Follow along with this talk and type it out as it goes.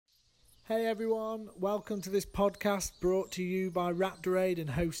Hey everyone, welcome to this podcast brought to you by Raptorade and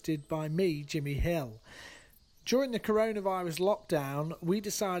hosted by me, Jimmy Hill. During the coronavirus lockdown, we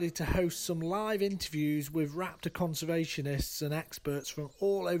decided to host some live interviews with raptor conservationists and experts from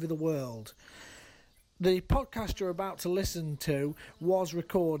all over the world. The podcast you're about to listen to was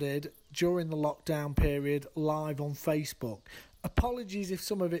recorded during the lockdown period live on Facebook. Apologies if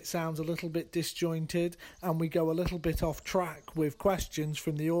some of it sounds a little bit disjointed and we go a little bit off track with questions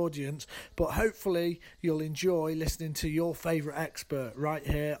from the audience, but hopefully you'll enjoy listening to your favourite expert right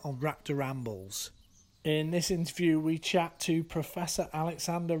here on Raptor Rambles. In this interview, we chat to Professor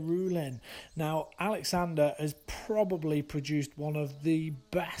Alexander Rulin. Now, Alexander has probably produced one of the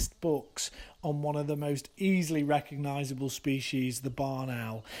best books on one of the most easily recognisable species, the barn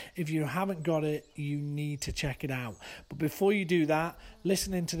owl. If you haven't got it, you need to check it out. But before you do that,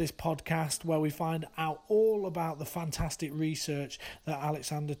 listen into this podcast where we find out all about the fantastic research that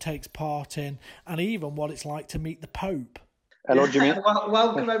Alexander takes part in and even what it's like to meet the Pope. Hello, Jimmy. Well,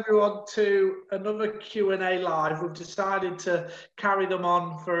 welcome everyone to another Q&A live. We've decided to carry them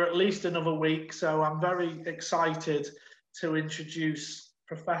on for at least another week, so I'm very excited to introduce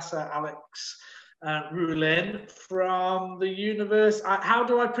Professor Alex Rulin from the university. How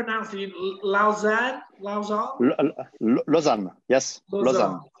do I pronounce it? Lausanne? Lausanne. Yes,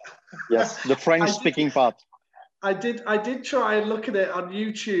 Lausanne. Yes, the French-speaking part. I did try and look at it on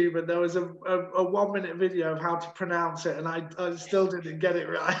YouTube, and there was a 1 minute video of how to pronounce it, and I still didn't get it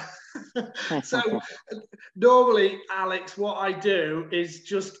right. So normally, Alex, what I do is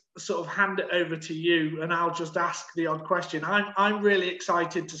just sort of hand it over to you, and I'll just ask the odd question. I'm really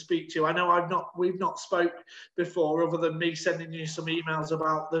excited to speak to you. I know we've not spoke before, other than me sending you some emails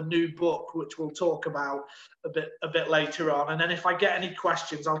about the new book, which we'll talk about a bit later on. And then if I get any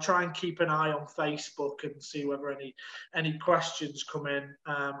questions, I'll try and keep an eye on Facebook and see whether any questions come in.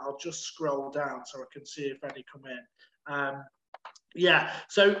 I'll just scroll down so I can see if any come in. Yeah,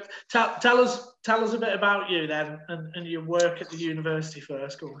 so tell us a bit about you then and your work at the university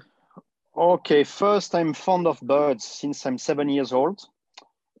first. Go on. Okay, first, I'm fond of birds since I'm 7 years old.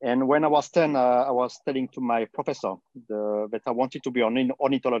 And when I was 10, I was telling to my professor that I wanted to be an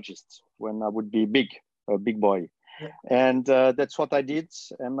ornithologist when I would be a big boy. Yeah. And that's what I did.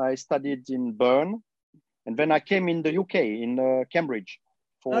 And I studied in Bern. And then I came in the UK, in Cambridge,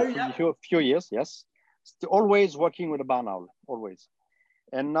 for a few years, yes. Always working with a barn owl, always.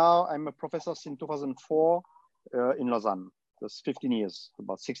 And now I'm a professor since 2004 in Lausanne. That's 15 years,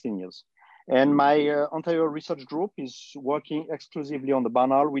 about 16 years. And my entire research group is working exclusively on the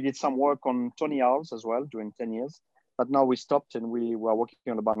barn owl. We did some work on tawny owls as well during 10 years. But now we stopped and we were working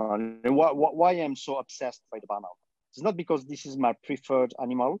on the barn owl. And why I'm so obsessed by the barn owl? It's not because this is my preferred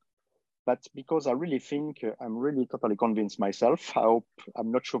animal, but because I really think I'm really totally convinced myself.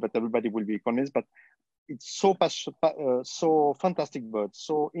 I'm not sure that everybody will be convinced, but it's so fantastic bird,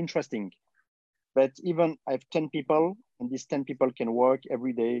 so interesting. But even I have 10 people, and these 10 people can work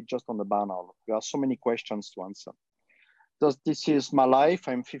every day just on the barn owl. There are so many questions to answer. This is my life.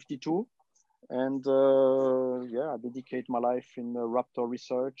 I'm 52. And I dedicate my life in raptor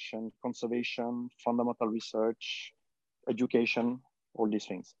research and conservation, fundamental research, education, all these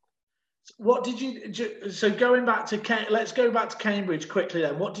things. What did you? So going back to let's go back to Cambridge quickly.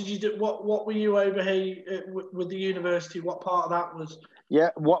 Then, what did you do? What were you over here with the university? What part of that was? Yeah,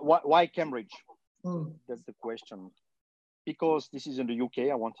 why Cambridge? That's the question. Because this is in the UK,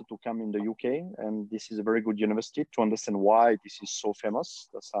 I wanted to come in the UK, and this is a very good university to understand why this is so famous.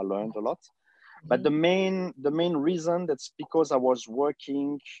 That's I learned a lot. But the main reason, that's because I was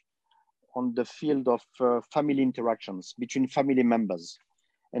working on the field of family interactions between family members.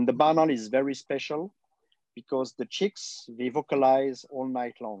 And the barn owl is very special because the chicks, they vocalize all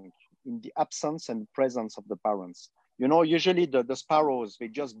night long in the absence and presence of the parents. You know, usually the sparrows, they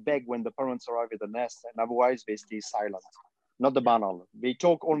just beg when the parents arrive at the nest, and otherwise they stay silent. Not the barn owl. They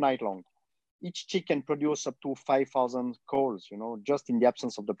talk all night long. Each chick can produce up to 5,000 calls, you know, just in the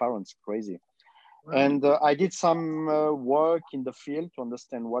absence of the parents. Crazy. Wow. And I did some work in the field to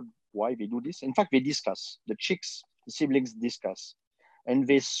understand why they do this. In fact, they discuss. The chicks, the siblings discuss. And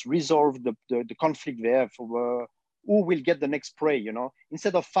they resolve the conflict there for who will get the next prey, you know.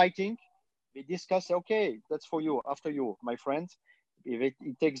 Instead of fighting, they discuss, okay, that's for you, after you, my friend. It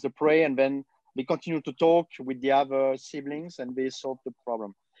takes the prey, and then they continue to talk with the other siblings, and they solve the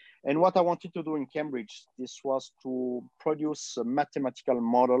problem. And what I wanted to do in Cambridge, this was to produce a mathematical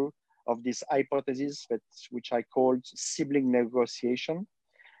model of this hypothesis, which I called sibling negotiation.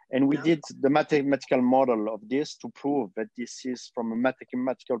 And we did the mathematical model of this to prove that this is, from a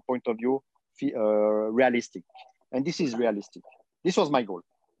mathematical point of view, realistic. And this is realistic. This was my goal.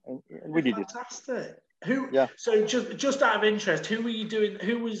 and we did it. Fantastic. So just out of interest, who were you doing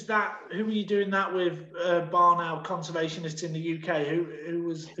that with? Barn Owl conservationists in the UK. Who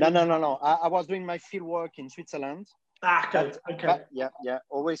was? No. I was doing my field work in Switzerland. Okay. But,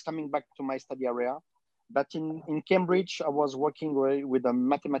 always coming back to my study area. But in Cambridge, I was working with a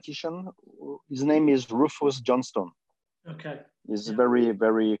mathematician. His name is Rufus Johnstone. Okay. He's a very,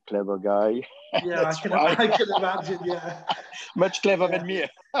 very clever guy. Yeah, I can imagine, yeah. Much clever than me.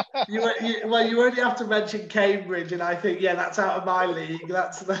 You only have to mention Cambridge, and I think, that's out of my league.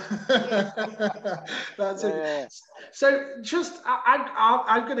 That's it. So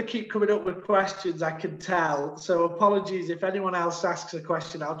I'm going to keep coming up with questions, I can tell. So apologies if anyone else asks a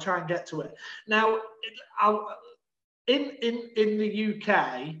question. I'll try and get to it. Now, in the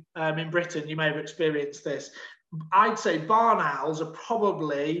UK, in Britain, you may have experienced this. I'd say barn owls are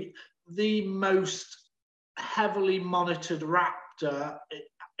probably the most heavily monitored raptor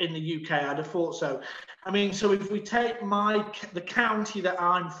in the UK. I'd have thought so. I mean, so if we take the county that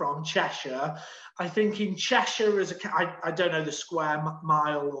I'm from, Cheshire, I think in Cheshire I don't know the square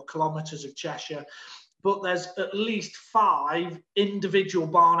mile or kilometres of Cheshire, but there's at least 5 individual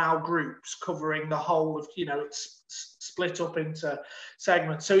barn owl groups covering the whole of, it's split up into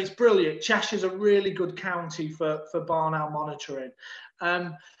segments. So it's brilliant. Cheshire's a really good county for barn owl monitoring.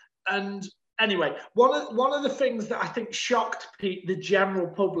 And anyway, one of the things that I think shocked the general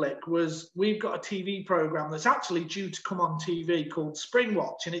public was we've got a TV program that's actually due to come on TV called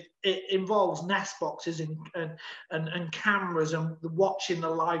Springwatch, and it involves nest boxes and cameras and watching the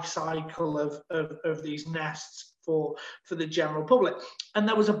life cycle of these nests for the general public. And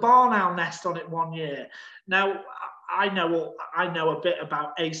there was a barn owl nest on it one year. Now, I know a bit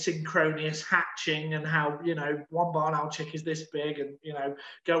about asynchronous hatching and how, one barn owl chick is this big and,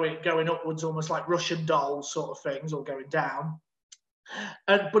 going upwards almost like Russian dolls sort of things, or going down.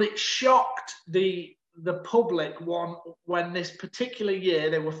 But it shocked the public when this particular year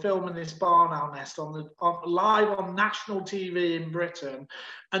they were filming this barn owl nest live on national TV in Britain,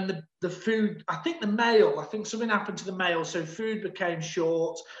 and the food, I think something happened to the male, so food became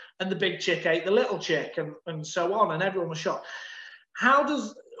short, and the big chick ate the little chick, and so on, and everyone was shocked. How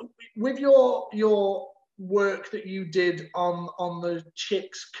does, with your work that you did on the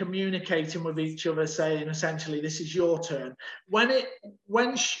chicks communicating with each other, saying essentially this is your turn,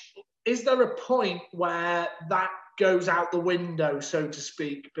 is there a point where that goes out the window, so to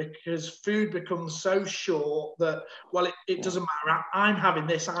speak, because food becomes so short that, it doesn't matter, I'm having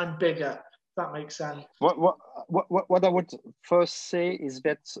this, I'm bigger, if that makes sense? What I would first say is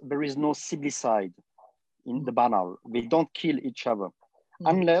that there is no siblicide in the barn owl. They don't kill each other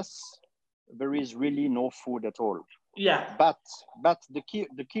unless there is really no food at all. Yeah. But the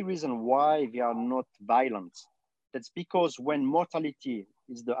key reason why they are not violent, that's because when mortality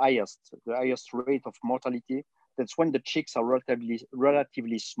is the highest rate of mortality, that's when the chicks are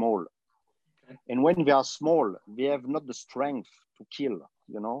relatively small. Okay. And when they are small, they have not the strength to kill,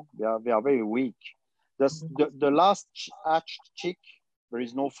 they are very weak. The last hatched chick, there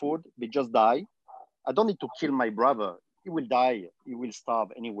is no food, they just die. I don't need to kill my brother, he will die, he will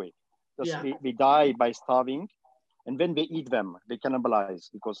starve anyway. They die by starving, and then they eat them, they cannibalize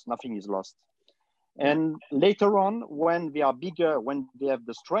because nothing is lost. And later on, when they are bigger, when they have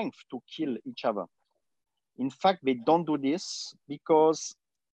the strength to kill each other, in fact, they don't do this because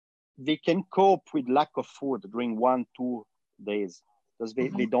they can cope with lack of food during 1-2 days, because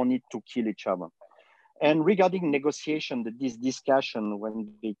they don't need to kill each other. And regarding negotiation, this discussion,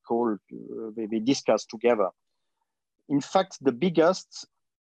 when they discuss together, in fact, the biggest,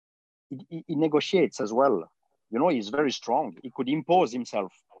 he negotiates as well. He's very strong. He could impose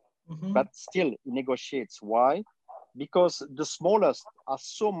himself. But still he negotiates. Why? Because the smallest are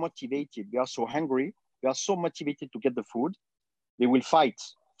so motivated, they are so hungry, they are so motivated to get the food, they will fight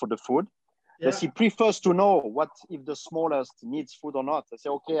for the food. But he prefers to know what if the smallest needs food or not. They say,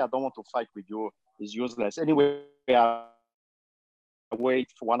 okay, I don't want to fight with you, it's useless. Anyway, I wait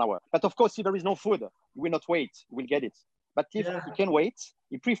for 1 hour. But of course, if there is no food, he will not wait, he will get it. But if he can wait,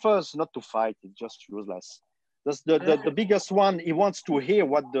 he prefers not to fight, it's just useless. That's the biggest one. He wants to hear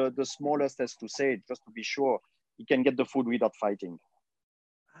what the smallest has to say, just to be sure he can get the food without fighting.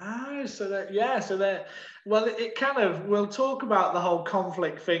 It kind of, we'll talk about the whole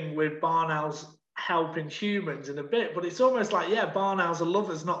conflict thing with barn owls helping humans in a bit, but it's almost like, barn owls are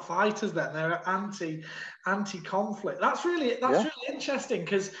lovers, not fighters then. They're anti-conflict. That's really interesting,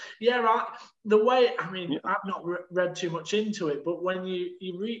 because, the way, I've not read too much into it, but when you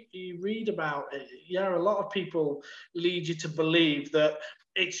read about it, a lot of people lead you to believe that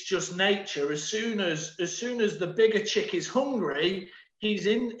it's just nature. As soon as the bigger chick is hungry, his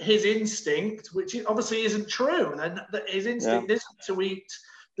instinct, which obviously isn't true, and that his instinct isn't to eat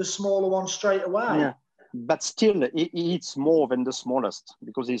the smaller one straight away. Yeah. But still, he eats more than the smallest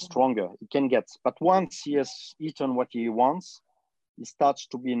because he's stronger. He can get. But once he has eaten what he wants, he starts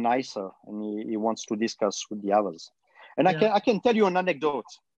to be nicer, and he wants to discuss with the others. And I can tell you an anecdote,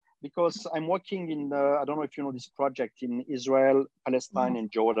 because I'm working in I don't know if you know this project in Israel, Palestine, and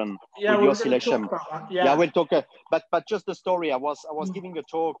Jordan. Yeah, with we'll talk about that. Yeah, we'll talk. But just the story. I was giving a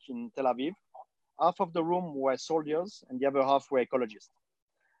talk in Tel Aviv. Half of the room were soldiers, and the other half were ecologists.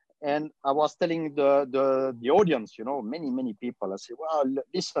 And I was telling the audience, many people. I say, well,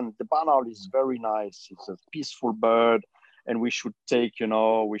 listen, the barn owl is very nice. It's a peaceful bird, and we should take,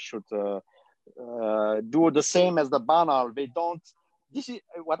 we should do the same as the barn owl. They don't. This is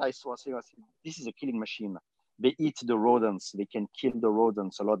what I saw. This is a killing machine. They eat the rodents. They can kill the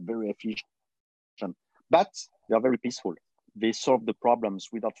rodents a lot, very efficient. But they are very peaceful. They solve the problems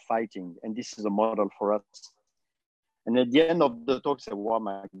without fighting, and this is a model for us. And at the end of the talk, I said, "Oh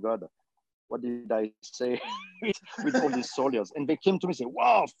my God, what did I say with all these soldiers?" And they came to me and said,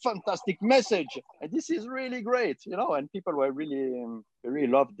 "Wow, fantastic message! And this is really great, And people were really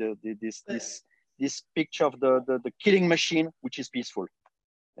loved this picture of the killing machine, which is peaceful.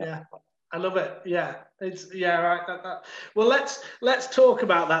 Yeah. I love it. Yeah, right. Well, let's talk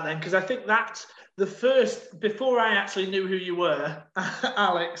about that then, because I think that's the first. Before I actually knew who you were,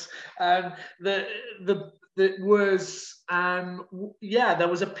 Alex, there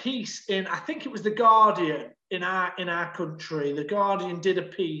was a piece in, I think it was The Guardian in our country. The Guardian did a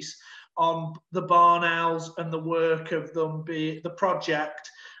piece on the barn owls and the work of them, the project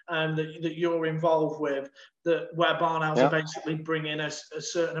that you're involved with, where barn owls are basically bringing a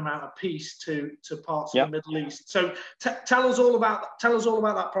certain amount of peace to parts of the Middle East. So tell us all about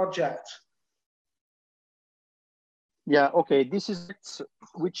that project. Yeah, okay. This is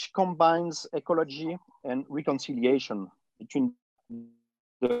which combines ecology and reconciliation between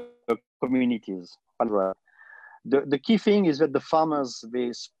the communities. The key thing is that the farmers,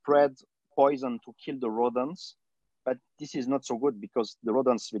 they spread poison to kill the rodents, but this is not so good because the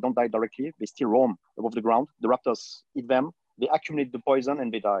rodents, they don't die directly. They still roam above the ground. The raptors eat them. They accumulate the poison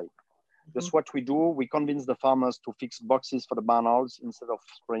and they die. That's what we do. We convince the farmers to fix boxes for the barn owls instead of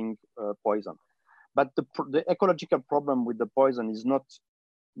spraying poison. But the ecological problem with the poison is not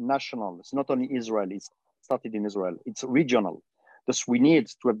national. It's not only Israel. It started in Israel. It's regional. Thus, we need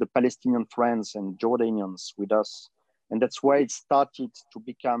to have the Palestinian friends and Jordanians with us. And that's why it started to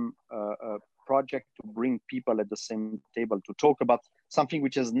become a project to bring people at the same table to talk about something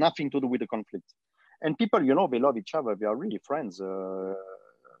which has nothing to do with the conflict. And people, they love each other. They are really friends.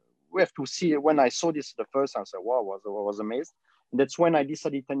 We have to see. When I saw this the first time, I said, wow, I was amazed. And that's when I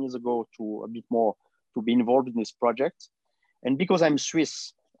decided 10 years ago to be involved in this project. And because I'm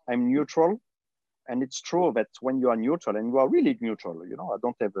Swiss, I'm neutral. And it's true that when you are neutral, and you are really neutral, I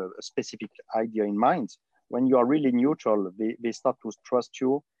don't have a specific idea in mind. When you are really neutral, they start to trust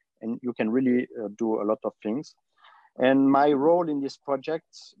you, and you can really do a lot of things. And my role in this project,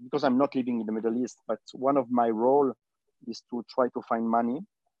 because I'm not living in the Middle East, but one of my role is to try to find money,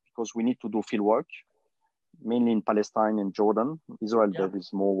 because we need to do field work, mainly in Palestine and Jordan. Israel, there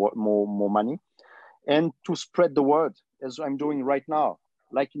is more money. And to spread the word, as I'm doing right now,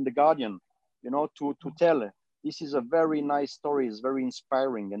 like in The Guardian, to tell this is a very nice story, it's very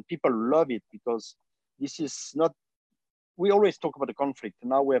inspiring, and people love it because this is not, we always talk about the conflict,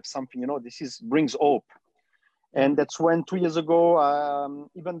 and now we have something, brings hope. And that's when 2 years ago,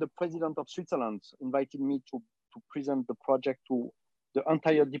 even the president of Switzerland invited me to present the project to the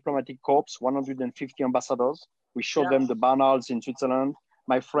entire diplomatic corps, 150 ambassadors. We showed them the barn owls in Switzerland.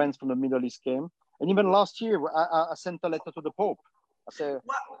 My friends from the Middle East came. And even last year, I sent a letter to the Pope. I said,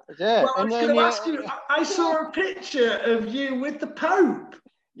 I was going to ask you, I saw a picture of you with the Pope.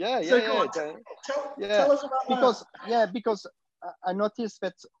 Tell us about that. Because I noticed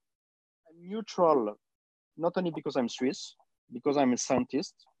that I'm neutral, not only because I'm Swiss, because I'm a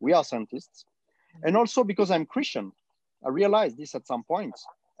scientist, we are scientists, and also because I'm Christian. I realized this at some point.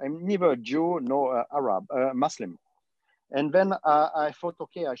 I'm neither a Jew nor Arab, Muslim. And then I thought,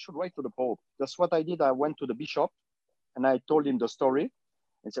 okay, I should write to the Pope. That's what I did. I went to the bishop and I told him the story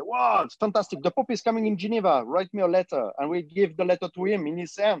and said, wow, it's fantastic. The Pope is coming in Geneva. Write me a letter. And we give the letter to him in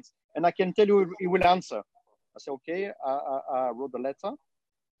his hands. And I can tell you he will answer. I said, okay, I wrote the letter.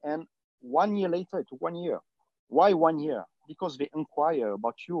 And 1 year later, it took 1 year. Why 1 year? Because they inquire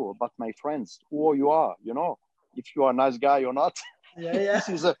about you, about my friends, who you are, if you are a nice guy or not.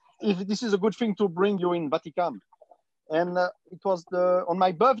 If this is a good thing to bring you in Vatican. And it was on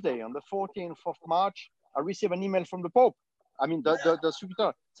my birthday, on the 14th of March, I received an email from the Pope I mean, the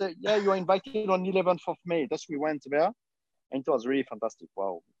secretary said, yeah, you're invited on 11th of May. Thus we went there, and it was really fantastic.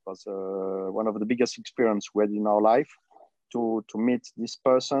 Wow, it was one of the biggest experience we had in our life to meet this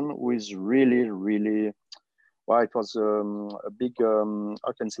person who is really, really, well, it was a big,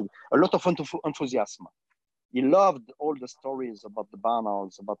 I can say, a lot of enthusiasm. He loved all the stories about the barn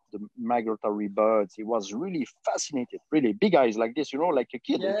owls, about the migratory birds. He was really fascinated, really big eyes like this, like a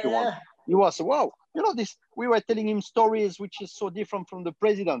kid, if you want. He was, wow, this, we were telling him stories which is so different from the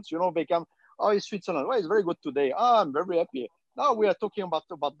presidents, they come, oh, it's Switzerland. Well, it's very good today. Oh, I'm very happy. Now we are talking about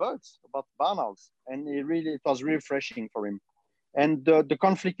birds, about barn owls. And it was refreshing for him. And the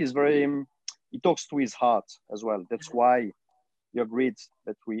conflict is very, he talks to his heart as well. That's why he agreed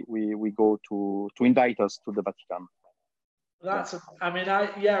that we go to invite us to the Vatican. That's, I'd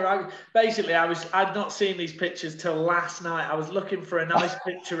not seen these pictures till last night. I was looking for a nice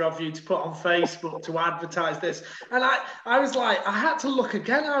picture of you to put on Facebook to advertise this. And I was like, I had to look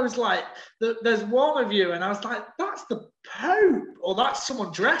again. I was like, there's one of you. And I was like, that's the Pope, or that's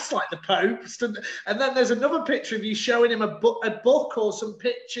someone dressed like the Pope. And then there's another picture of you showing him a book or some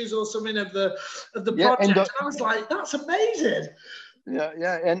pictures or something of the project. And I was like, that's amazing.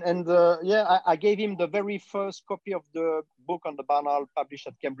 I gave him the very first copy of the book on the barn owl published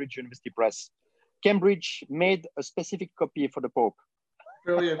at Cambridge University Press. Cambridge made a specific copy for the Pope.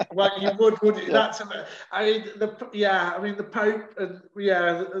 Brilliant. Well, you would you? Yeah. The Pope, and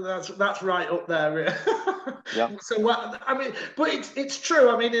that's right up there. Yeah. So but it's true.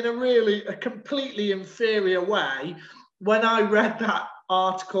 I mean, in a completely inferior way. When I read that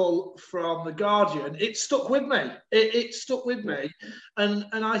article from The Guardian, it stuck with me. It stuck with me, and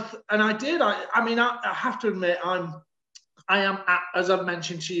I did. I have to admit, I am, as I've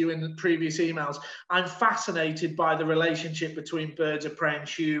mentioned to you in the previous emails, I'm fascinated by the relationship between birds of prey and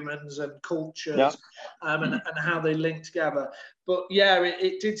humans and cultures, and how they link together. But yeah,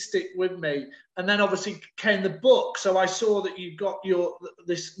 it did stick with me. And then obviously came the book. So I saw that you got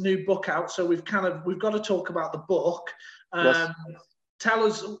this new book out. So we've got to talk about the book. Tell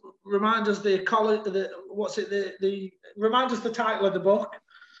us, remind us remind us the title of the book.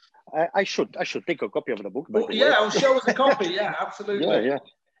 I should take a copy of the book. I'll show us a copy. Yeah, absolutely. Yeah.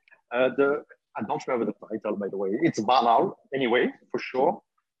 I don't remember the title, by the way. It's barn owl, anyway, for sure.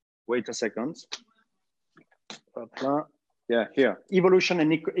 Wait a second. Yeah, here. Evolution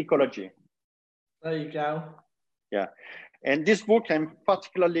and Ecology. There you go. Yeah. And this book, I'm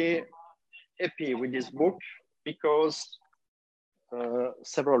particularly happy with this book because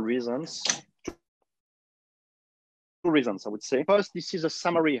several reasons. Two reasons, I would say. First, this is a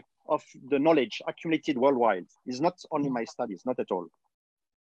summary of the knowledge accumulated worldwide. It's not only my studies, not at all.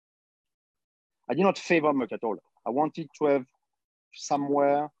 I did not favor much at all. I wanted to have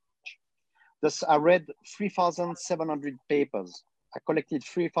somewhere. I read 3,700 papers. I collected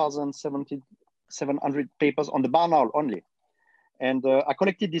 3,700 papers on the barn owl only. And I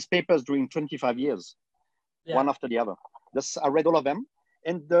collected these papers during 25 years, one after the other. I read all of them.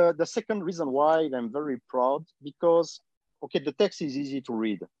 And the second reason why I'm very proud, because, the text is easy to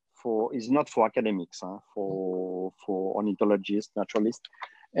read. Is not for academics, for ornithologists, naturalists.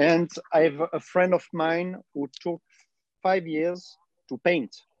 And I have a friend of mine who took 5 years to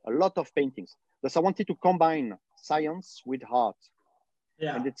paint, a lot of paintings. Thus I wanted to combine science with art.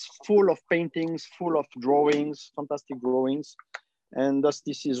 Yeah. And it's full of paintings, full of drawings, fantastic drawings. And thus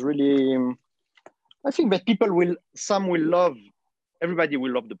this is really, I think that everybody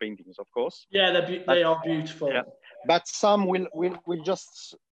will love the paintings, of course. Yeah, they are beautiful. Yeah. But some will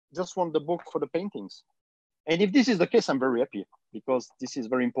just want the book for the paintings. And if this is the case, I'm very happy, because this is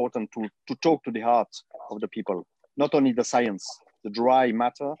very important to talk to the heart of the people, not only the science, the dry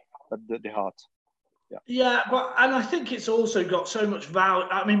matter, but the heart. Yeah, and I think it's also got so much value.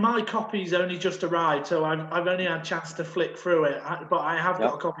 I mean, my copy's only just arrived, so I've only had a chance to flick through it, but I have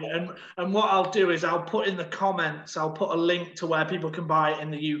got a copy. And what I'll do is I'll put in the comments, I'll put a link to where people can buy it in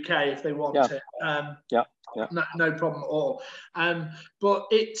the UK if they want it. No problem at all. But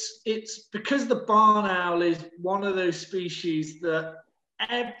it's because the barn owl is one of those species that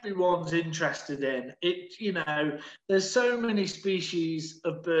everyone's interested in. There's so many species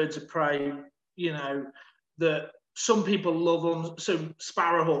of birds of prey, that some people love them. So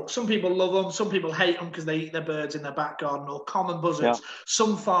sparrowhawks, some people love them, some people hate them because they eat their birds in their back garden, or common buzzards. Yeah.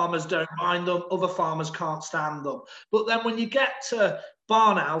 Some farmers don't mind them, other farmers can't stand them. But then when you get to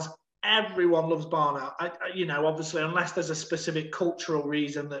barn owls, everyone loves barn owl. Obviously, unless there's a specific cultural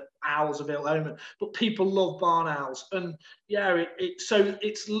reason that owls are ill omen, but people love barn owls. And yeah,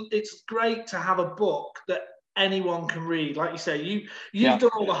 it's great to have a book that anyone can read. Like you say, you've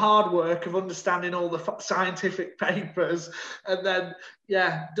done all the hard work of understanding all the scientific papers, and then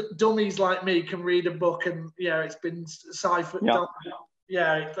dummies like me can read a book, and it's been ciphered.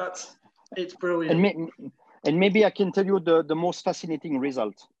 It's brilliant. And maybe I can tell you the most fascinating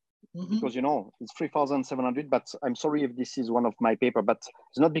result, because it's 3,700. But I'm sorry if this is one of my paper, but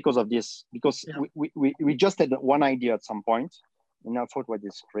it's not because of this. Because we just had one idea at some point, and I thought, what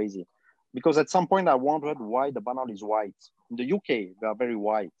is crazy? Because at some point I wondered why the banal is white. In the UK, they are very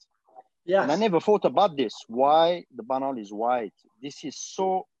white. Yes. And I never thought about this, why the banal is white. This is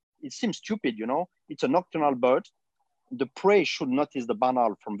so, it seems stupid, It's a nocturnal bird. The prey should notice the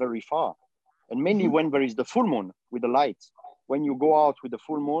banal from very far. And mainly when there is the full moon with the light. When you go out with the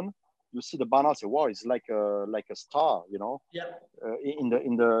full moon, you see the banal, say, wow, it's like a star,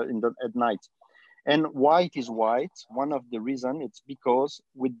 at night. And why it is white, one of the reasons, it's because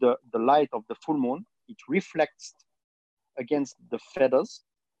with the light of the full moon, it reflects against the feathers.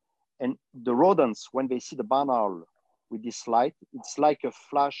 And the rodents, when they see the barn owl with this light, it's like a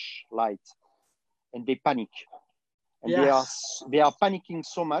flashlight, and they panic. And they are panicking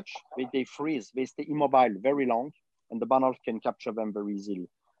so much that they freeze, they stay immobile very long, and the barn owl can capture them very easily.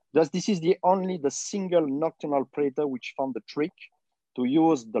 Thus, this is the single nocturnal predator which found the trick to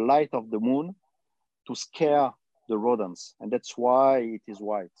use the light of the moon to scare the rodents, and that's why it is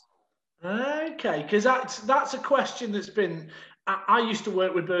white. Okay, because that's a question that's been. I used to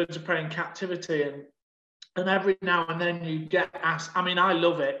work with birds of prey in captivity, and every now and then you get asked. I mean, I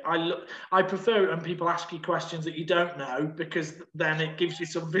love it. I prefer it when people ask you questions that you don't know, because then it gives you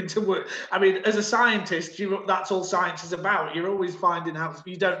something to work. I mean, as a scientist, that's all science is about. You're always finding out.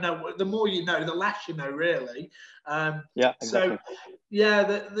 You don't know. The more you know, the less you know, really. Exactly. So,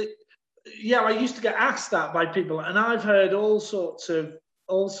 I used to get asked that by people, and I've heard all sorts of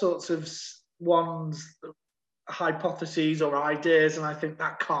hypotheses or ideas, and I think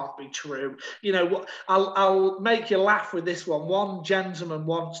that can't be true. I'll make you laugh with this one. One gentleman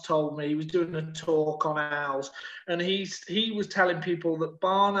once told me, he was doing a talk on owls, and he was telling people that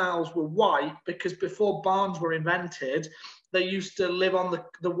barn owls were white because before barns were invented, they used to live on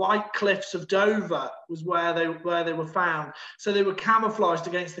the white cliffs of Dover, was where they were found. So they were camouflaged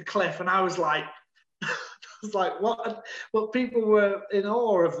against the cliff. And I was like, what? But people were in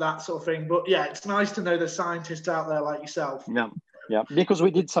awe of that sort of thing. But yeah, it's nice to know there's scientists out there like yourself. Yeah. Because we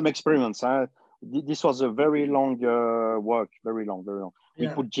did some experiments. This was a very long work, very long. We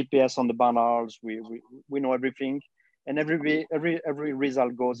put GPS on the barn owls. We know everything. And every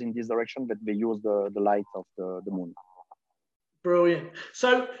result goes in this direction, but they use the light of the moon. Brilliant.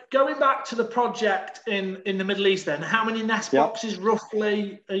 So going back to the project in the Middle East, then, how many nest boxes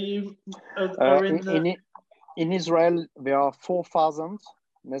roughly are in in Israel, there are 4,000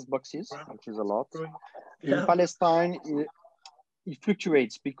 nest boxes, which is a lot. In Palestine, it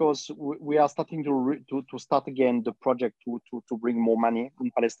fluctuates because we are starting to start again the project to bring more money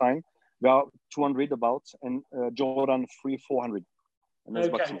in Palestine. There are 200 about, and Jordan 400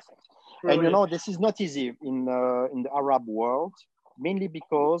 nest boxes. Brilliant. And this is not easy in the Arab world, mainly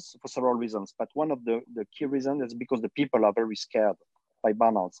because for several reasons. But one of the key reasons is because the people are very scared by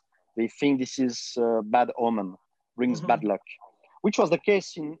barn owls. They think this is bad omen, brings bad luck, which was the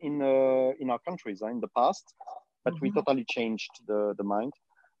case in our countries in the past. But we totally changed the mind.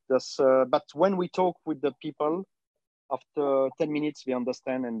 But when we talk with the people, after 10 minutes, they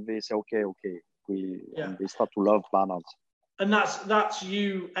understand and they say, okay, and they start to love barn owls. And that's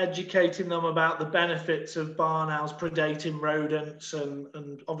you educating them about the benefits of barn owls predating rodents and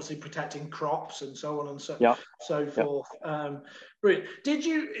obviously protecting crops and so on and so forth. Brilliant. Did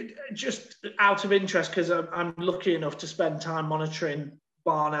you, just out of interest, because I'm lucky enough to spend time monitoring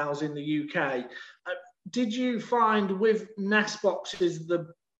barn owls in the UK, did you find with nest boxes,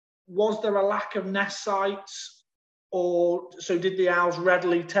 was there a lack of nest sites, or so did the owls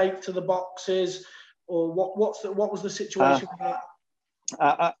readily take to the boxes? Or what was the situation with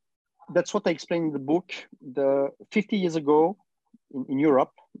that? That's what I explained in the book. 50 years ago in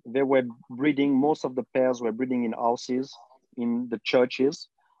Europe, they were breeding, most of the pairs were breeding in houses, in the churches.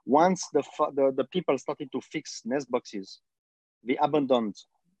 Once the people started to fix nest boxes, they abandoned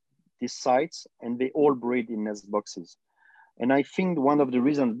these sites and they all breed in nest boxes. And I think one of the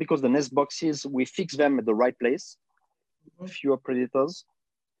reasons, because the nest boxes, we fix them at the right place, fewer predators,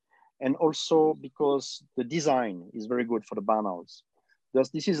 and also because the design is very good for the barn owls.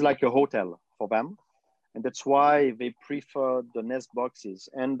 This is like a hotel for them, and that's why they prefer the nest boxes.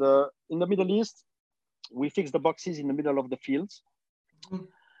 And in the Middle East, we fix the boxes in the middle of the fields.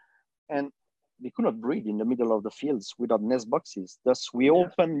 And they could not breed in the middle of the fields without nest boxes. Thus, we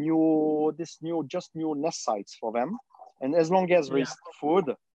open new nest sites for them, and as long as there is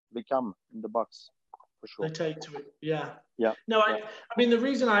food, they come in the box for sure. They take to it. Yeah. No, I mean, the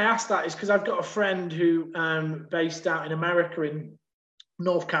reason I asked that is because I've got a friend who based out in America in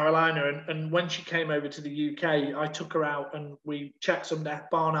North Carolina, and when she came over to the UK, I took her out and we checked some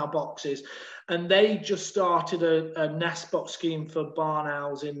barn owl boxes, and they just started a nest box scheme for barn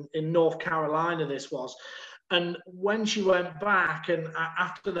owls in North Carolina. This was, and when she went back and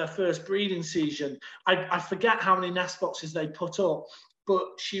after their first breeding season, I forget how many nest boxes they put up, but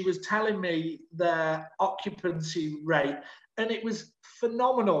she was telling me their occupancy rate, and it was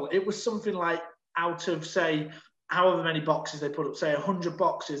phenomenal. It was something like, out of, say, however many boxes they put up, say 100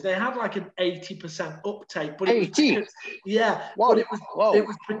 boxes, they had like an 80% uptake. But 80? But it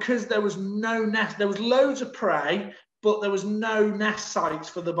was because there was no nest. There was loads of prey, but there was no nest sites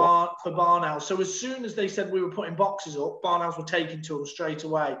for barn owls. So as soon as they said we were putting boxes up, barn owls were taken to them straight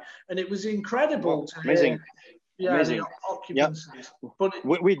away, and it was incredible to amazing. hear. Yeah, amazing. the occupancies. Yeah. But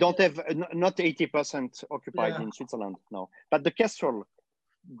we don't have not 80% occupied in Switzerland now, but the kestrel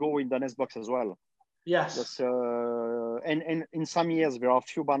go in the nest box as well. Yes. And in some years there are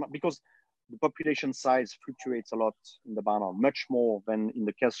few barn, because the population size fluctuates a lot in the barn owl, much more than in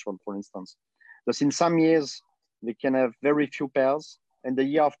the kestrel, for instance. Thus in some years they can have very few pairs, and the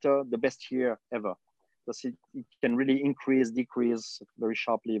year after the best year ever. Thus it can really increase, decrease very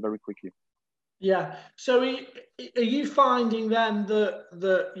sharply, very quickly. Yeah. So are you finding then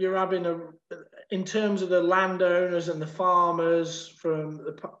that you're having in terms of the landowners and the farmers from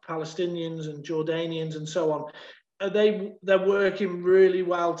the Palestinians and Jordanians and so on, they're working really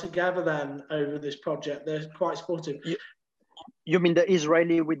well together then over this project? They're quite supportive. You mean the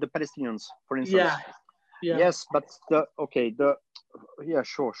Israeli with the Palestinians, for instance? Yeah. Yes, but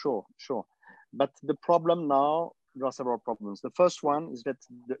sure. But the problem now, there are several problems. The first one is that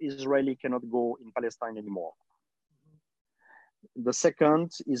the Israeli cannot go in Palestine anymore. The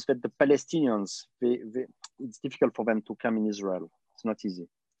second is that the Palestinians, it's difficult for them to come in Israel. It's not easy.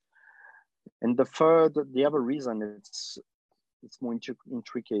 And the other reason, it's more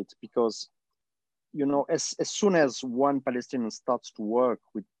intricate, because, you know, as soon as one Palestinian starts to work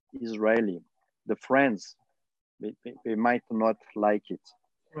with Israeli, the friends, they might not like it.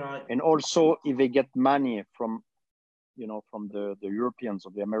 Right. And also, if they get money from the Europeans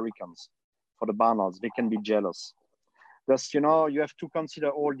or the Americans for the barn owls, they can be jealous. Thus, you have to consider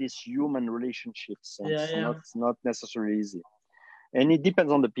all these human relationships, and it's not necessarily easy. And it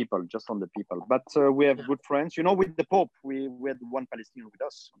depends on the people, just on the people. But we have good friends. With the Pope, we had one Palestinian with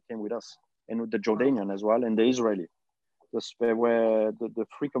us, came with us, and with the Jordanian as well, and the Israeli. Thus, where the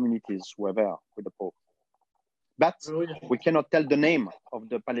three communities were there with the Pope. But we cannot tell the name of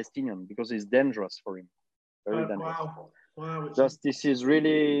the Palestinian because it's dangerous for him. Very dangerous. Wow. Just this is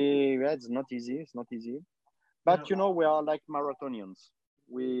really, it's not easy. It's not easy. But we are like marathonians.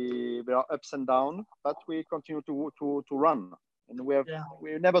 We are ups and downs, but we continue to run, and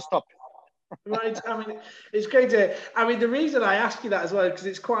we never stop. Right. I mean, it's great to hear. I mean, the reason I ask you that as well, because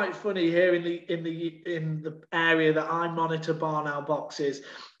it's quite funny here in the area that I monitor barn owl boxes.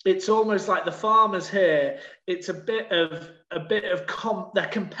 It's almost like the farmers here. It's a bit of they're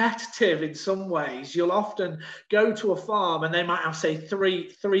competitive in some ways. You'll often go to a farm and they might have, say,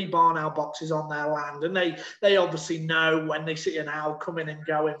 three barn owl boxes on their land, and they obviously know when they see an owl coming and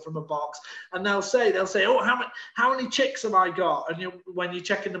going from a box, and they'll say, oh, how many chicks have I got? And when you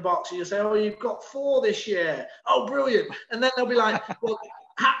check in the box, you say, oh, you've got 4 this year. Oh, brilliant! And then they'll be like, well,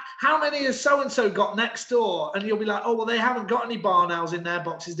 how many has so-and-so got next door? And you'll be like, oh, well, they haven't got any barn owls in their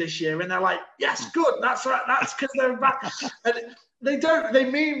boxes this year. And they're like, yes, good. That's right. That's because they're back. And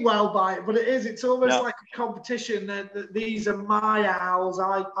they mean well by it, but it's almost like a competition. These are my owls.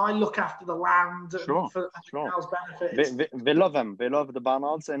 I look after the land for owls' benefits. They love them. They love the barn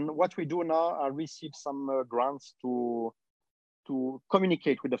owls. And what we do now, I receive some grants to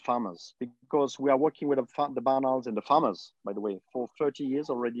communicate with the farmers, because we are working with the barn owls and the farmers, by the way, for 30 years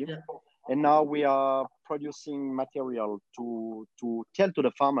already. Yeah. And now we are producing material to tell to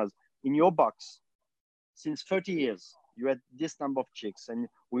the farmers, in your box, since 30 years, you had this number of chicks, and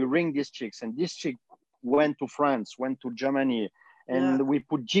we ring these chicks, and this chick went to France, went to Germany, and we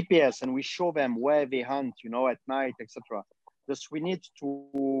put GPS and we show them where they hunt, at night, etc. Thus, we need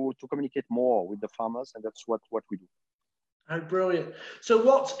to communicate more with the farmers, and that's what we do. Oh, brilliant. So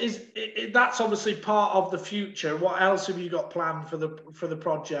that's obviously part of the future. What else have you got planned for the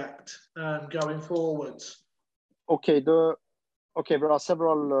project going forwards? Okay, there are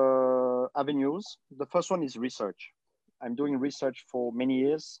several avenues. The first one is research. I'm doing research for many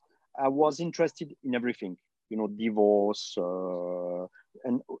years. I was interested in everything, divorce.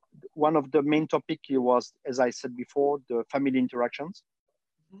 And one of the main topic was, as I said before, the family interactions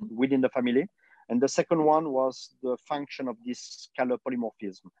within the family. And the second one was the function of this color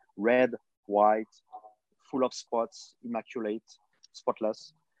polymorphism: red, white, full of spots, immaculate,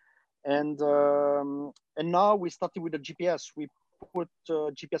 spotless. And now we started with the GPS. We put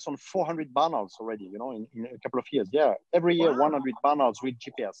GPS on 400 banners already, in a couple of years. Yeah, every year, 100 banners with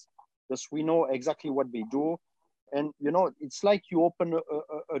GPS. Thus we know exactly what they do. And, it's like you open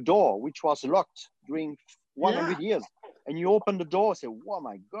a door which was locked during 100 years. And you open the door, say, "Oh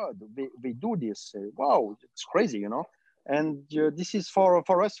my God, they do this. Wow, it's crazy, And this is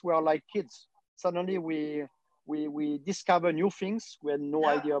for us, we are like kids. Suddenly we discover new things we had no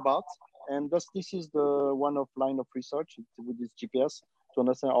idea about. And thus this is the one of line of research with this GPS to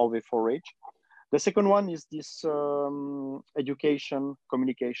understand how they forage. The second one is this education,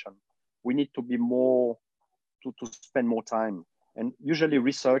 communication. We need to be more, to spend more time. And usually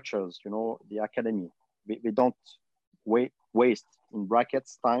researchers, the academy, they don't waste, in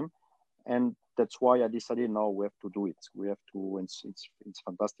brackets, time. And that's why I decided now we have to do it. We have to, and it's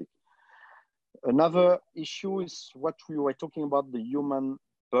fantastic. Another issue is what we were talking about, the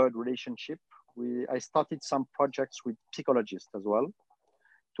human-bird relationship. I started some projects with psychologists as well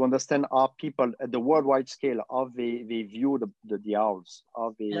to understand how people at the worldwide scale, how they view the owls,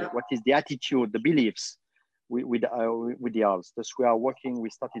 what is the attitude, the beliefs with the owls. Thus we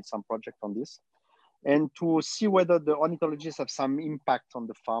started some project on this. And to see whether the ornithologists have some impact on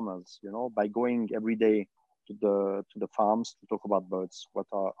the farmers, by going every day to the farms to talk about birds, what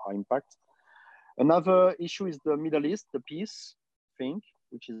are our impact. Another issue is the Middle East, the peace thing,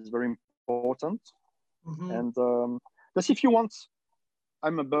 which is very important. And thus, if you want,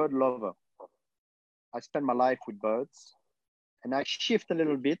 I'm a bird lover. I spend my life with birds, and I shift a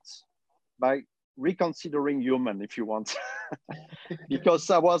little bit by reconsidering human, if you want, because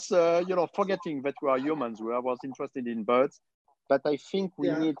I was, forgetting that we are humans. I was interested in birds, but I think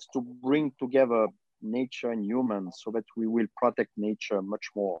we need to bring together nature and humans so that we will protect nature much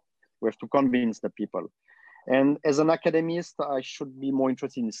more. We have to convince the people. And as an academist, I should be more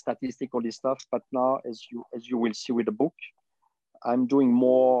interested in statistical stuff. But now, as you will see with the book, I'm doing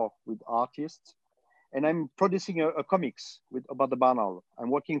more with artists. And I'm producing a comics about the barn owl. I'm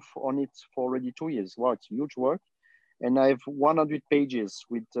working on it for already 2 years. Wow, it's huge work. And I have 100 pages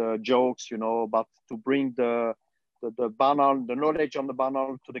with jokes, about to bring the barn owl, the knowledge on the barn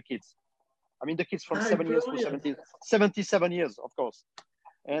owl to the kids. I mean, the kids from 7 years to 77 years, of course.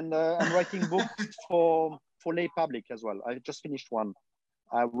 And I'm writing books for lay public as well. I just finished one.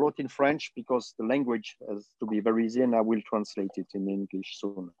 I wrote in French because the language has to be very easy, and I will translate it in English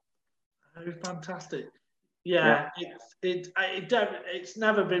soon. Oh, fantastic. Yeah. It's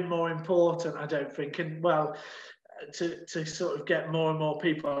never been more important, I don't think. And well, to sort of get more and more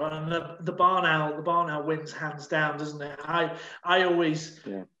people. And the barn owl wins hands down, doesn't it? I always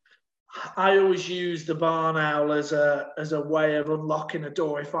use the barn owl as a way of unlocking a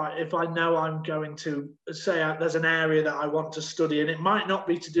door. If I know I'm going to say there's an area that I want to study, and it might not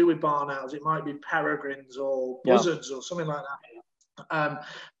be to do with barn owls, it might be peregrines or buzzards or something like that.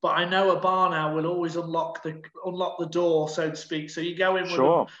 But I know a barn owl will always unlock the door, so to speak. So you go in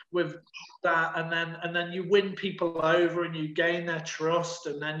with that, and then you win people over, and you gain their trust,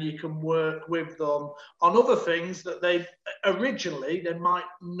 and then you can work with them on other things that they might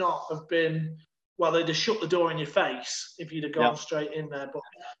not have been. Well, they'd have shut the door in your face if you'd have gone straight in there.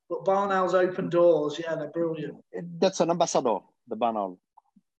 But barn owls open doors. Yeah, they're brilliant. That's an ambassador, the barn owl.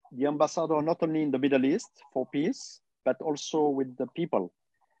 The ambassador not only in the Middle East for peace, but also with the people.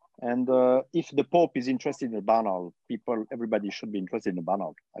 And if the Pope is interested in the barn owl, everybody should be interested in the barn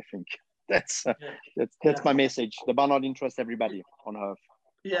owl. I think that's my message. The barn owl interests everybody on Earth.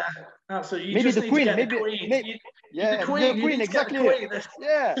 Yeah, absolutely. Maybe the Queen. The Queen, exactly.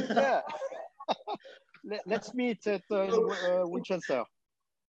 Yeah. Let's meet at Winchester.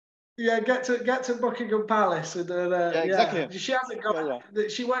 Yeah, get to Buckingham Palace, and exactly. She hasn't got.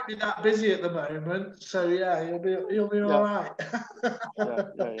 She won't be that busy at the moment, so you'll be all right.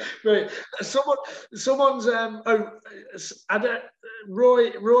 Right. Someone's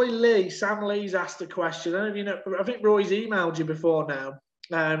Roy Lee, Sam Lee's asked a question. I don't know if you know. I think Roy's emailed you before now,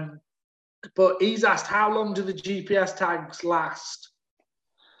 but he's asked, how long do the GPS tags last?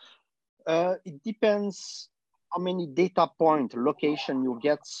 It depends how many data point location you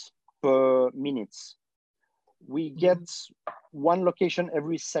get per minutes. We get one location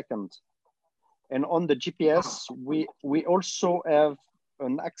every second. And on the GPS, we also have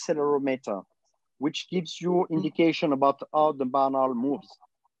an accelerometer, which gives you indication about how the barn owl moves.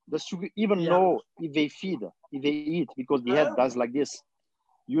 Does you even know if they feed, if they eat, because the head does like this.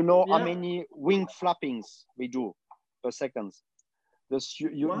 You know how many wing flappings we do per second. Thus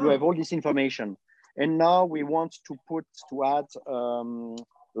you have all this information. And now we want to add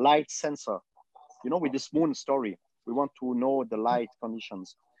light sensor. You know, with this moon story, we want to know the light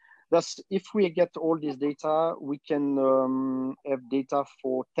conditions. Thus, if we get all this data, we can have data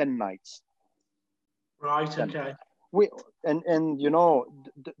for 10 nights. Right, 10. Okay. And you know,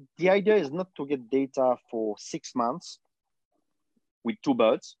 the idea is not to get data for 6 months with 2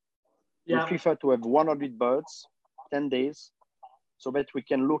 birds. We prefer to have 100 birds, 10 days, so that we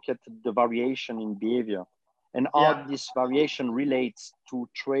can look at the variation in behavior and how this variation relates to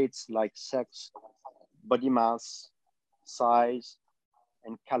traits like sex, body mass, size,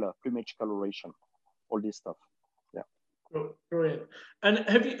 and color, plumage coloration, all this stuff. Yeah. Brilliant. And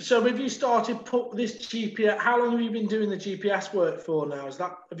have you started this GPS? How long have you been doing the GPS work for now?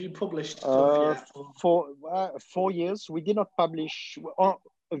 Have you published stuff yet? For 4 years. We did not publish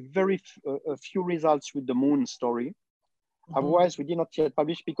a few results with the moon story. Otherwise, we did not yet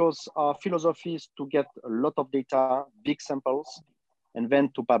publish because our philosophy is to get a lot of data, big samples, and then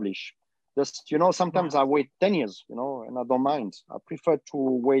to publish. Just, you know, sometimes I wait 10 years, you know, and I don't mind. I prefer to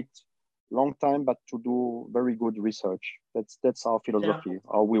wait long time, but to do very good research. That's our philosophy,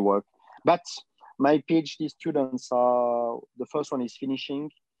 how we work. But my PhD students the first one is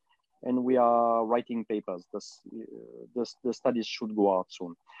finishing, and we are writing papers. The studies should go out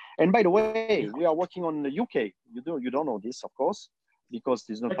soon. And by the way, we are working on the UK. You don't know this, of course, because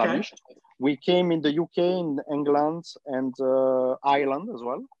it's not published. We came in the UK, in England, and Ireland as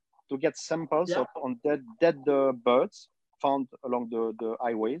well to get samples on dead birds found along the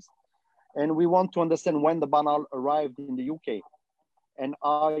highways. And we want to understand when the barn owl arrived in the UK and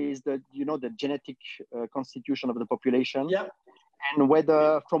how is the genetic constitution of the population, and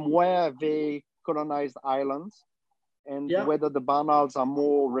whether from where they colonized Ireland, and whether the barn owls are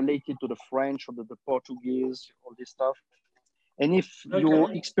more related to the French or the Portuguese, all this stuff. And if you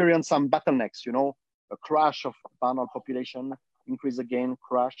experience some bottlenecks, you know, a crash of barn owl population, increase again,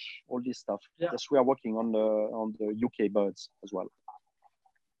 crash, all this stuff. Yes, we are working on the UK birds as well.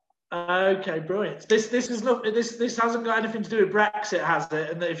 Okay, brilliant. This hasn't got anything to do with Brexit, has it?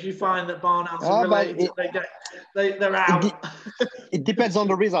 And that if you find that barn owls are related, they're out. It depends on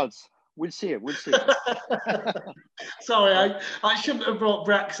the results. We'll see. Sorry, I shouldn't have brought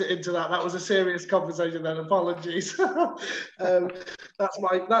Brexit into that. That was a serious conversation then. Apologies. That's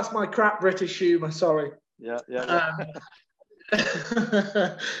my crap British humour. Sorry. Yeah.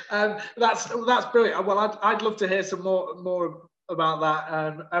 That's brilliant. Well, I'd love to hear some more about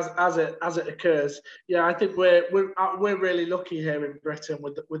that as it occurs. Yeah, I think we're really lucky here in Britain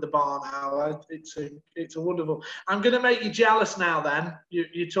with the barn owl. It's a wonderful. I'm going to make you jealous now. Then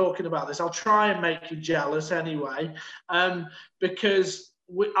you're talking about this. I'll try and make you jealous anyway, because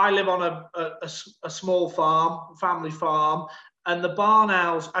I live on a small farm, family farm, and the barn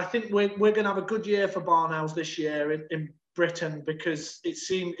owls. I think we're going to have a good year for barn owls this year in Britain, because it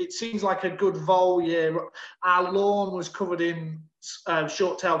seems like a good vole year. Our lawn was covered in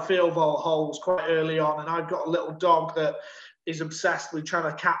short-tailed field vole holes quite early on, and I've got a little dog that is obsessed with trying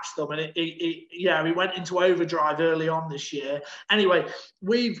to catch them, and he went into overdrive early on this year. Anyway,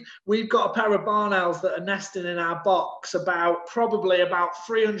 we've got a pair of barn owls that are nesting in our box probably about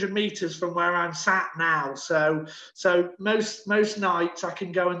 300 meters from where I'm sat now. So most nights I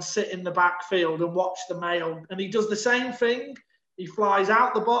can go and sit in the back field and watch the male, and he does the same thing. He flies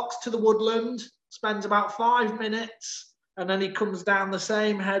out the box to the woodland, spends about 5 minutes, and then he comes down the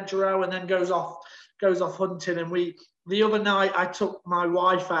same hedgerow and then goes off hunting. And the other night I took my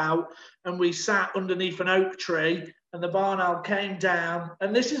wife out and we sat underneath an oak tree, and the barn owl came down.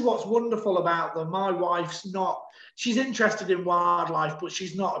 And this is what's wonderful about them. My wife's she's interested in wildlife, but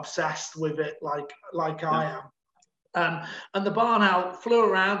she's not obsessed with it like I am. And the barn owl flew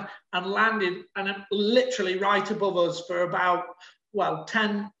around and landed and literally right above us for about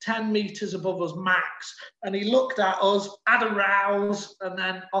 10 meters above us max, and he looked at us, had a rouse, and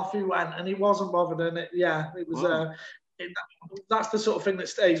then off he went, and he wasn't bothered. And it was wow. That's the sort of thing that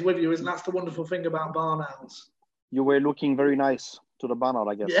stays with you, isn't that's the wonderful thing about barn owls. You were looking very nice to the barn owl,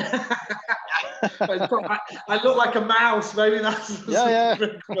 I guess. Yeah. I look like a mouse. Maybe that's yeah.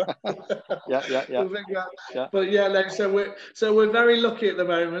 But yeah, no. So we're very lucky at the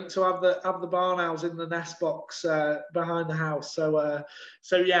moment to have the barn owls in the nest box behind the house. So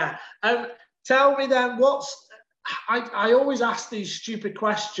yeah. Tell me then, I always ask these stupid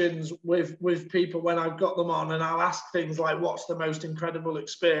questions with people when I've got them on, and I'll ask things like, what's the most incredible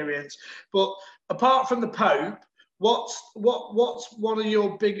experience? But apart from the Pope, What's one of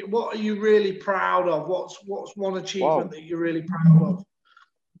your big? What are you really proud of? What's one achievement that you're really proud of,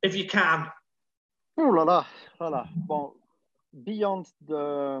 if you can? Oh la la, la la. Well, beyond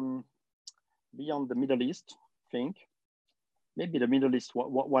the Middle East, I think maybe the Middle East.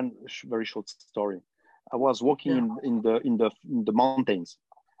 One very short story. I was walking in the mountains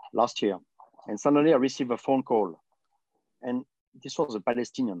last year, and suddenly I received a phone call, and this was a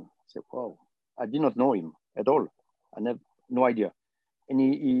Palestinian. I said, "Wow, I did not know him at all. I have no idea." And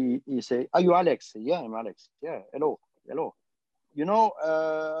he said, "Are you Alex?" "Yeah, I'm Alex." "Yeah, hello. You know,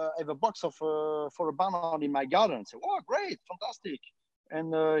 I have a box of for a banner in my garden." I said, "Oh, great, fantastic.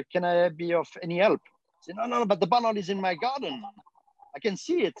 And can I be of any help?" I said, No, but the banner is in my garden. I can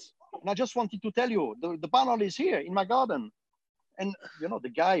see it. And I just wanted to tell you, the banner is here in my garden." And, you know, the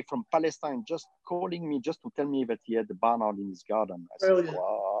guy from Palestine just calling me just to tell me that he had the banner in his garden. I said,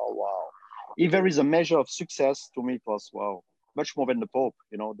 wow. If there is a measure of success, to me it was, wow, much more than the Pope,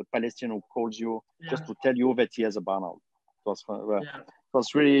 you know, the Palestinian who calls you just to tell you that he has a banner. It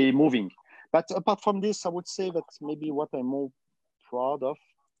was really moving. But apart from this, I would say that maybe what I'm more proud of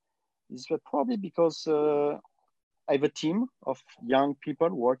is that probably because I have a team of young people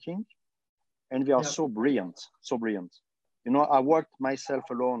working, and they are so brilliant. You know, I worked myself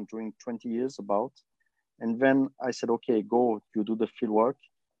alone during 20 years about, and then I said, okay, go, you do the field work.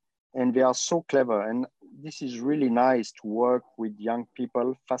 And they are so clever. And this is really nice to work with young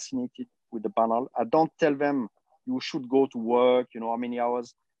people fascinated with the banal. I don't tell them you should go to work, you know, how many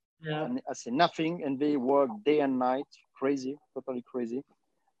hours. And I say nothing, and they work day and night, crazy, totally crazy.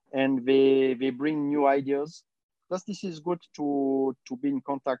 And they bring new ideas. Plus, this is good to be in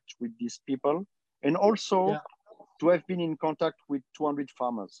contact with these people, and also to have been in contact with 200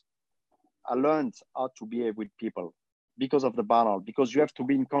 farmers. I learned how to behave with people because of the banal, because you have to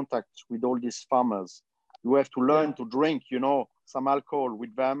be in contact with all these farmers. You have to learn to drink, you know, some alcohol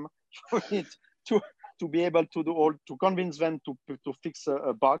with them to be able to convince them to fix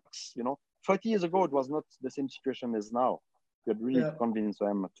a box, you know. 30 years ago, it was not the same situation as now. You had really to convince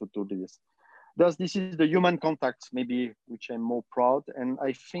them to do this. Thus, this is the human contact, maybe, which I'm more proud. And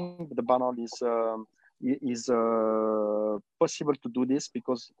I think the banal is possible to do this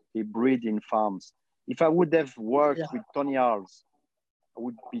because they breed in farms. If I would have worked with Tony Arles, I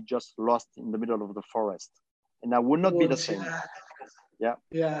would be just lost in the middle of the forest, and I would not be the same.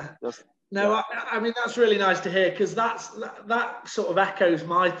 I mean, that's really nice to hear, because that sort of echoes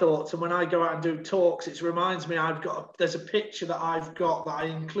my thoughts. And when I go out and do talks, it reminds me there's a picture that I've got that I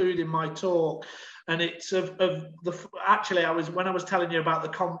include in my talk. And it's actually, when I was telling you about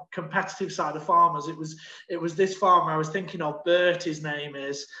the competitive side of farmers, it was this farmer I was thinking of. Bert, his name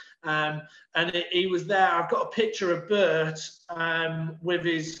is, and he was there. I've got a picture of Bert with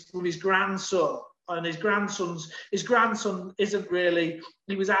his grandson. And his grandson isn't really,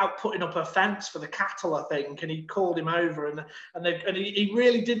 he was out putting up a fence for the cattle, I think, and he called him over, and he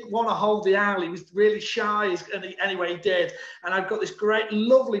really didn't want to hold the owl. He was really shy, anyway, he did. And I've got this great,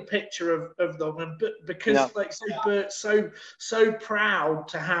 lovely picture of them, and because, like I say, Bert's so proud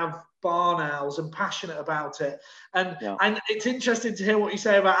to have barn owls and passionate about it. And it's interesting to hear what you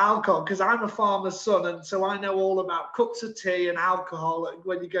say about alcohol, because I'm a farmer's son, and so I know all about cups of tea and alcohol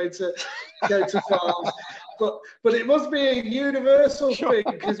when you go to farms. But it must be a universal thing,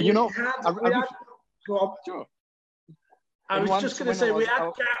 because go on. Sure. I was just going to say, we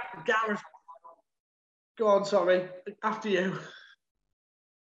had Gareth. Go on, sorry. After you.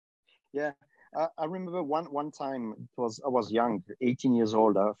 Yeah. I remember one time, I was young, 18 years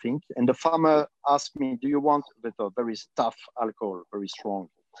old, I think, and the farmer asked me, "Do you want a very tough alcohol, very strong?"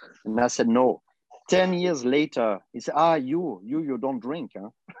 And I said, "No." 10 years later, he said, you don't drink, huh?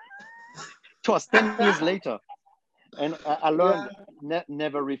 It was 10 years later. And I learned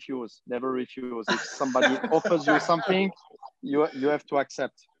never refuse. If somebody offers you something, you have to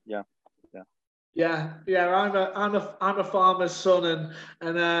accept. Yeah, I'm a farmer's son,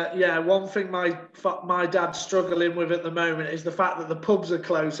 and one thing my dad's struggling with at the moment is the fact that the pubs are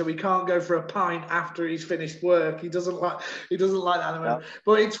closed, so he can't go for a pint after he's finished work. He doesn't like that at the moment.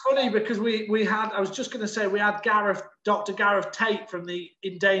 But it's funny because I was just going to say, we had Dr. Gareth Tate from the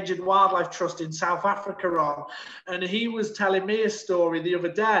Endangered Wildlife Trust in South Africa on, and he was telling me a story the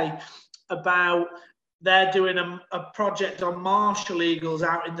other day about they're doing a project on marshal eagles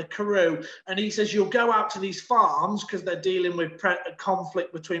out in the Karoo. And he says, you'll go out to these farms because they're dealing with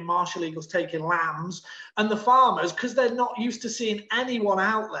conflict between marshal eagles taking lambs, and the farmers, because they're not used to seeing anyone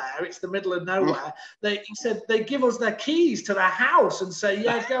out there, it's the middle of nowhere. He said they give us their keys to their house and say,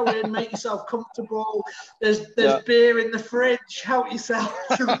 go in, make yourself comfortable. There's beer in the fridge, help yourself.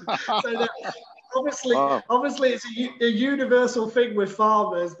 Obviously, it's a universal thing with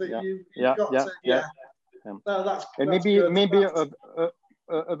farmers that you've got to. No, that's maybe good.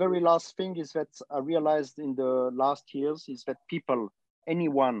 a very last thing is that I realized in the last years is that people,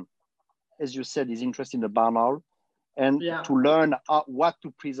 anyone, as you said, is interested in the barn owl, and to learn what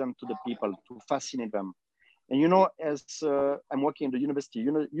to present to the people, to fascinate them. And as I'm working in the university,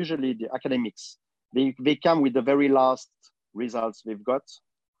 usually the academics, they come with the very last results they've got.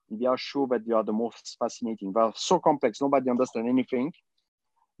 They are sure that they are the most fascinating. They are so complex, nobody understands anything.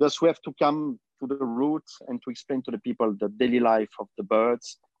 Thus, we have to come to the root and to explain to the people the daily life of the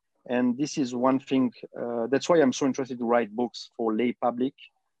birds. And this is one thing, that's why I'm so interested to write books for lay public,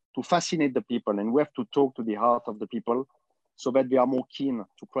 to fascinate the people. And we have to talk to the heart of the people so that they are more keen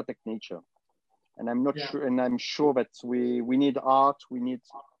to protect nature. And I'm not sure, and I'm sure that we need art, we need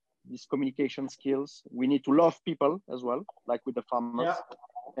these communication skills, we need to love people as well, like with the farmers.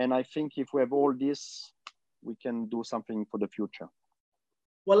 And I think if we have all this, we can do something for the future.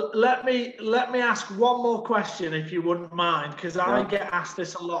 Well, let me ask one more question, if you wouldn't mind, because I get asked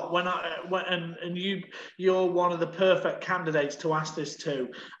this a lot and you're one of the perfect candidates to ask this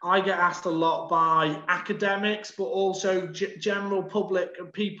to. I get asked a lot by academics, but also general public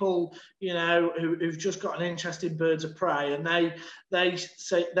people, who've just got an interest in birds of prey, and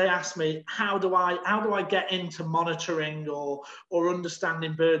they ask me, how do I get into monitoring or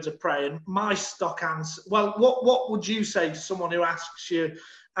understanding birds of prey? And my stock answer, well, what would you say to someone who asks you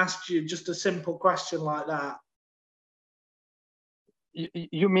just a simple question like that?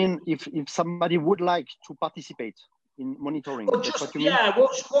 You mean if somebody would like to participate in monitoring? Well,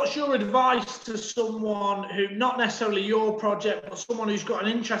 what's your advice to someone who, not necessarily your project, but someone who's got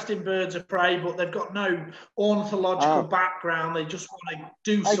an interest in birds of prey, but they've got no ornithological background, they just want to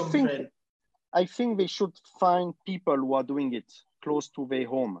do something? I think they should find people who are doing it close to their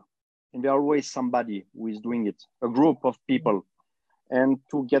home. And there's always somebody who is doing it, a group of people. And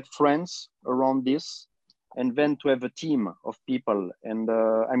to get friends around this, and then to have a team of people. And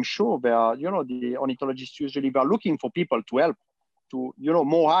I'm sure there are, the ornithologists usually they are looking for people to help, to,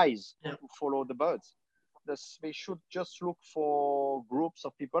 more eyes to follow the birds. Thus, they should just look for groups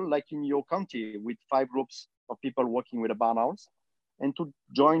of people, like in your county, with 5 groups of people working with the barn owls, and to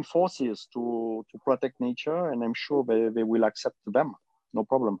join forces to protect nature. And I'm sure they will accept them, no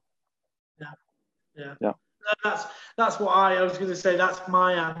problem. Yeah. That's what I was going to say. That's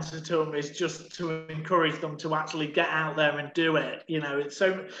my answer to them, is just to encourage them to actually get out there and do it. It's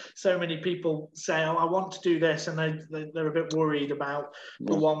so many people say, "Oh, I want to do this," and they're a bit worried about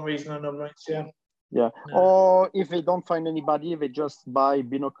for one reason or another. Or if they don't find anybody, they just buy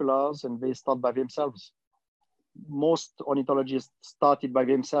binoculars and they start by themselves. Most ornithologists started by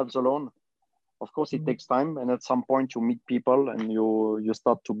themselves alone. Of course, it takes time, and at some point you meet people and you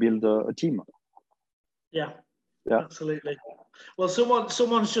start to build a team. Yeah, absolutely. Well,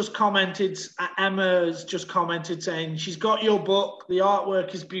 someone's just commented, Emma's just commented saying she's got your book, the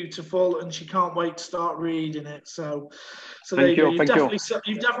artwork is beautiful, and she can't wait to start reading it. So there you go.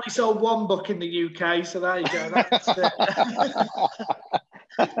 You've definitely sold one book in the UK, so there you go. That's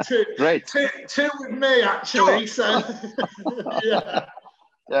it. Great. Two with me, actually. So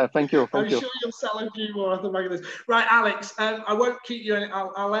Yeah, thank you. I'm sure you'll sell a few more at the back of this. Right, Alex, I won't keep you.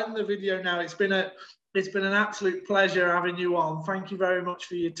 I'll end the video now. It's been an absolute pleasure having you on. Thank you very much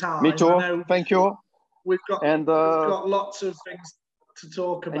for your time. Me too. Thank you. We've got lots of things to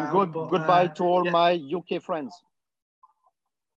talk about. And goodbye to all my UK friends.